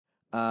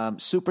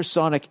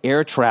Supersonic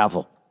air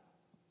travel.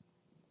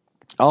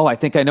 Oh, I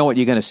think I know what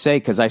you're going to say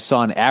because I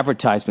saw an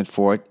advertisement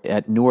for it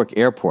at Newark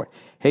Airport.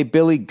 Hey,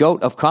 Billy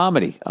Goat of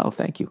Comedy. Oh,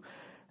 thank you.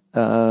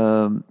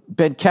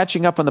 Been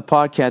catching up on the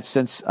podcast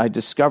since I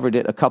discovered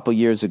it a couple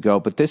years ago,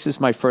 but this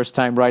is my first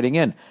time writing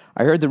in.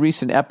 I heard the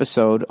recent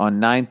episode on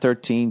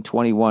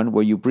 9/13/21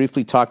 where you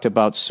briefly talked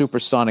about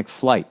supersonic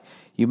flight.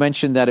 You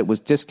mentioned that it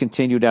was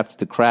discontinued after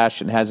the crash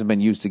and hasn't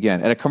been used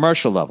again at a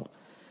commercial level.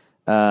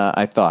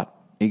 I thought.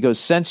 He goes,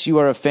 since you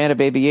are a fan of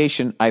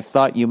aviation, I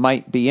thought you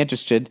might be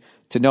interested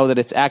to know that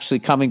it's actually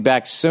coming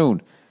back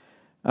soon.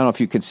 I don't know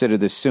if you consider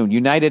this soon.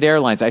 United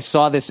Airlines. I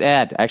saw this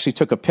ad. I actually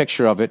took a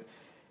picture of it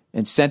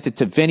and sent it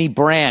to Vinny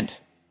Brand,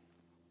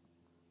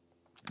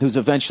 who's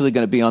eventually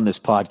going to be on this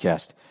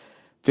podcast.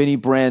 Vinny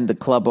Brand, the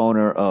club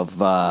owner of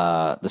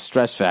the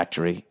Stress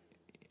Factory.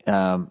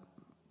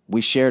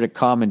 We shared a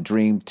common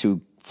dream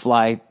to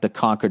fly the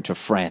Concorde to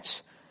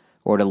France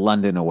or to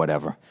London or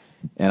whatever.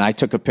 And I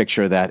took a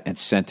picture of that and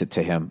sent it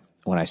to him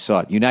when I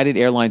saw it. United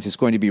Airlines is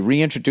going to be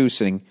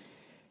reintroducing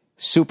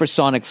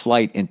supersonic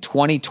flight in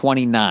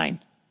 2029.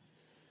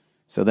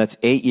 So that's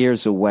 8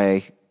 years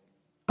away.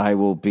 I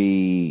will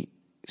be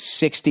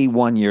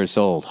 61 years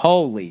old.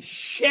 Holy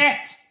shit!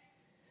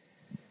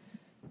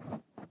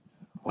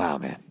 Wow,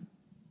 man.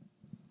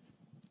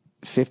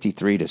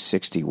 53 to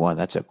 61.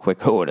 That's a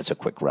quick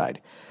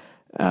ride.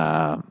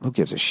 Who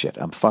gives a shit?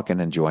 I'm fucking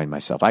enjoying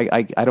myself.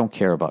 I don't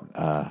care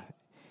about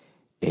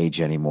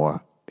age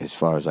anymore as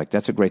far as like,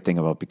 that's a great thing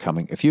about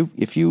becoming, if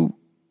you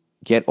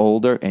get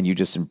older and you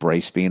just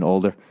embrace being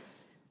older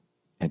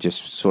and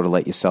just sort of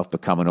let yourself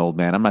become an old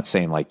man. I'm not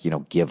saying like,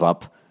 give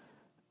up.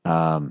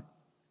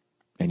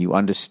 And you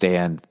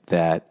understand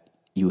that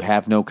you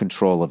have no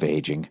control of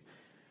aging,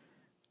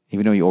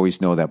 even though you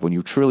always know that. When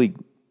you truly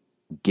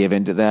give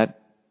into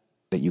that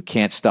you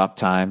can't stop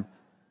time,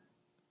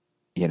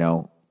 but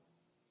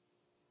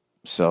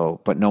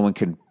no one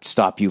can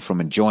stop you from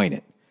enjoying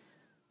it.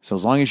 So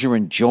as long as you're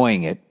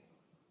enjoying it,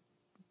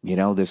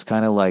 there's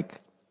kind of like,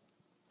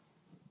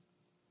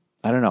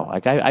 I don't know,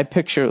 like I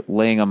picture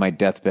laying on my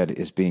deathbed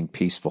as being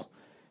peaceful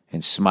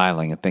and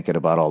smiling and thinking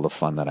about all the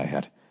fun that I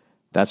had.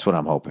 That's what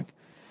I'm hoping.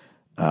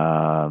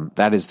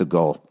 That is the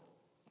goal.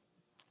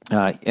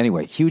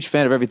 Anyway, huge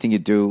fan of everything you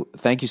do.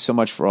 Thank you so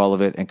much for all of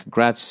it, and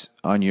congrats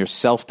on your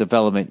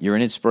self-development. You're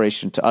an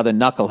inspiration to other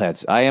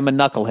knuckleheads. I am a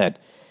knucklehead.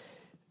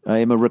 I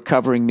am a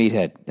recovering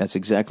meathead. That's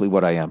exactly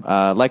what I am.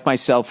 Like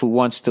myself, who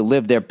wants to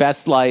live their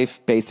best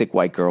life, basic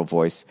white girl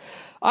voice.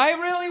 I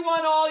really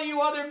want all you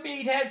other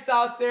meatheads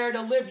out there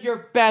to live your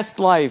best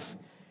life.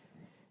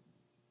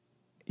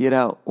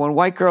 When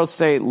white girls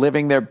say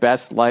living their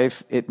best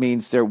life, it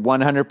means they're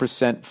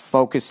 100%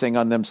 focusing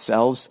on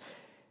themselves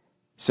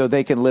so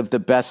they can live the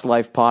best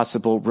life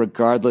possible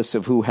regardless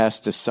of who has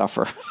to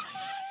suffer.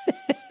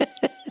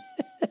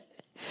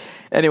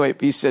 Anyway,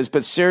 he says,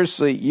 but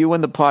seriously, you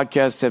and the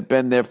podcast have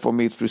been there for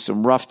me through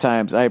some rough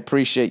times. I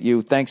appreciate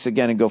you. Thanks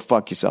again, and go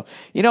fuck yourself.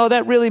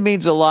 That really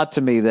means a lot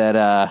to me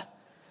that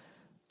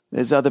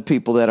there's other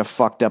people that are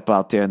fucked up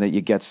out there and that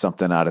you get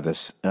something out of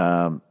this.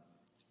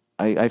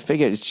 I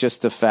figure it's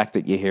just the fact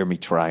that you hear me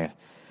trying.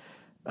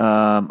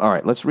 All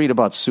right, let's read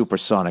about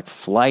supersonic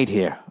flight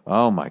here.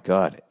 Oh, my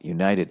God.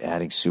 United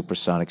adding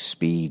supersonic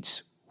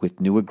speeds with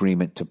new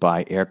agreement to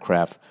buy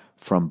aircraft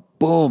from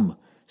Boom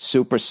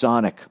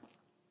Supersonic.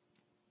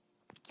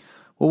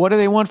 Well, what do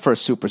they want for a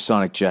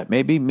supersonic jet?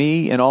 Maybe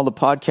me and all the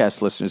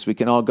podcast listeners, we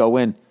can all go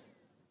in.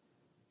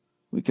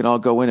 We can all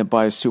go in and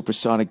buy a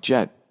supersonic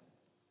jet.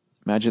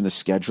 Imagine the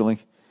scheduling.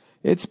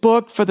 It's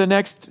booked for the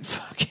next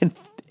fucking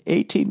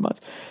 18 months.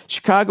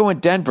 Chicago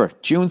and Denver,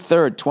 June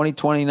 3rd,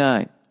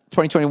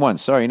 2021.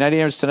 Sorry, United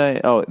Airlines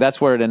tonight. Oh,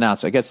 that's where it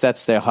announced. I guess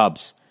that's their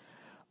hubs.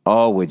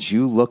 Oh, would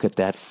you look at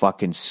that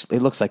fucking...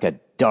 It looks like a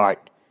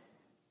dart.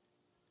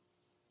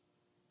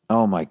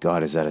 Oh, my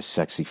God, is that a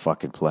sexy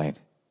fucking plane?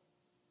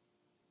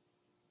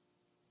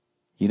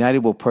 United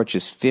will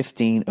purchase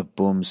 15 of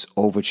Boom's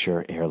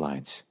Overture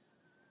airlines.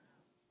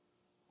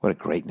 What a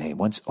great name.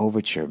 Once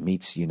Overture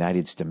meets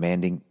United's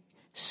demanding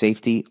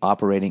safety,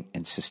 operating,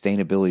 and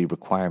sustainability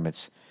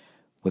requirements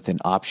with an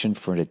option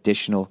for an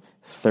additional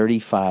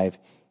 35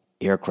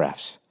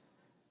 aircrafts.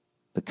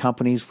 The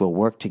companies will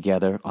work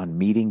together on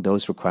meeting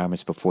those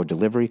requirements before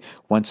delivery.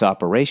 Once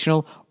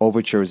operational,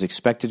 Overture is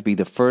expected to be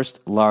the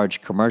first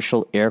large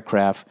commercial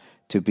aircraft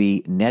to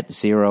be net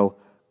zero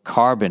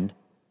carbon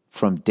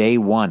from day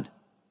one.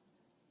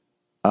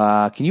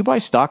 Can you buy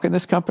stock in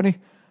this company?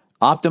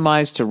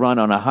 Optimized to run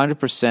on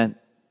 100%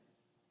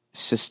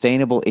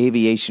 sustainable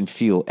aviation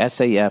fuel,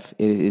 SAF.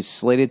 It is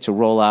slated to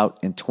roll out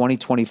in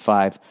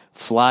 2025,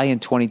 fly in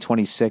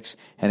 2026,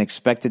 and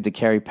expected to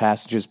carry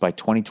passengers by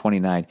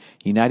 2029.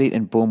 United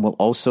and Boom will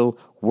also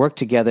work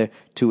together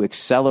to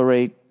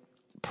accelerate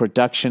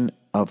production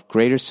of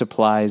greater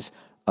supplies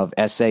of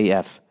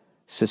SAF,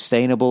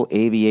 sustainable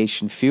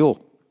aviation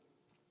fuel.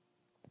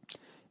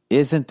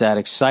 Isn't that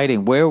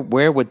exciting?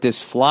 Where would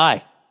this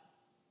fly?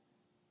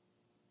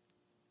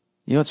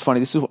 You know, it's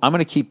funny. I'm going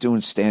to keep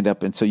doing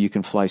stand-up until you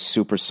can fly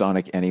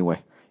supersonic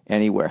anywhere.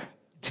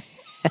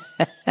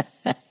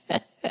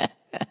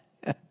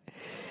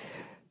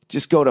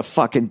 Just go to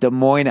fucking Des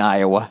Moines,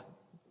 Iowa.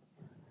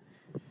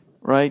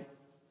 Right?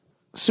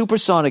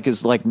 Supersonic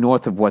is like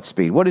north of what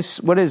speed? What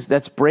is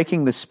that's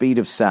breaking the speed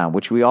of sound,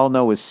 which we all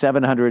know is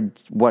 700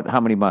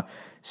 how many miles?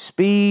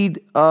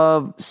 Speed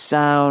of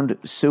sound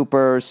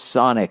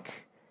supersonic.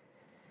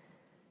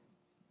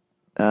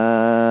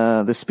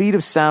 The speed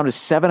of sound is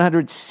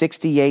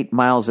 768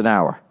 miles an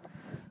hour.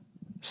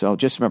 So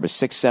just remember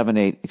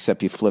 678,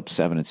 except you flip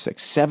 7 and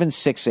 6.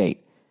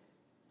 768.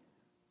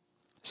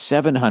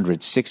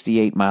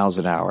 768 miles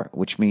an hour,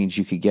 which means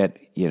you could get,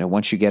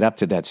 once you get up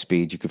to that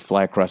speed, you could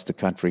fly across the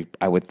country,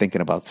 I would think,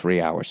 in about 3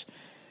 hours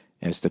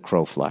as the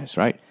crow flies,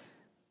 right?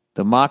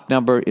 The Mach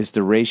number is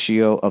the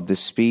ratio of the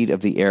speed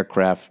of the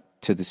aircraft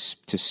to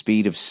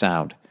speed of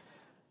sound.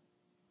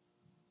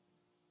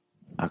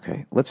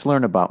 Okay, let's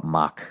learn about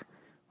Mach.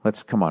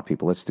 Come on,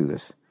 people, let's do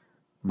this.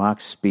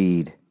 Mach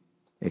speed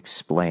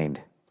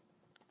explained.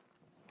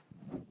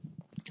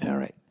 All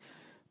right.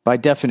 By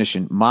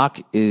definition, Mach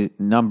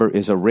number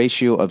is a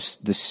ratio of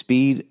the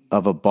speed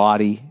of a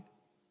body,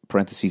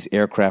 parentheses,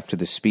 aircraft, to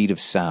the speed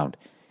of sound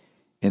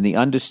in the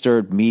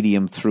undisturbed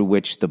medium through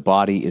which the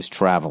body is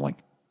traveling.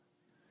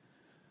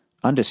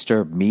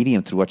 Undisturbed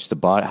medium through which the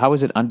body... How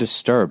is it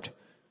undisturbed?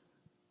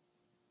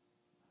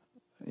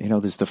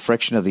 There's the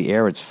friction of the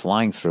air it's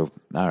flying through.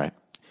 All right.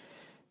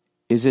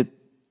 It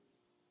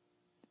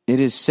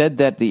is said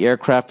that the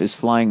aircraft is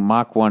flying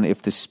Mach 1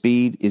 if the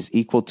speed is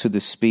equal to the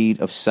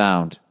speed of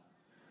sound.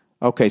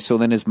 Okay, so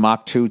then is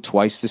Mach 2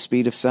 twice the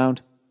speed of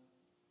sound?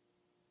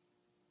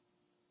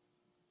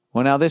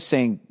 Well, now they're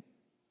saying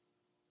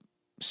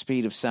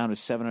speed of sound is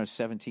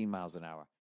 717 miles an hour.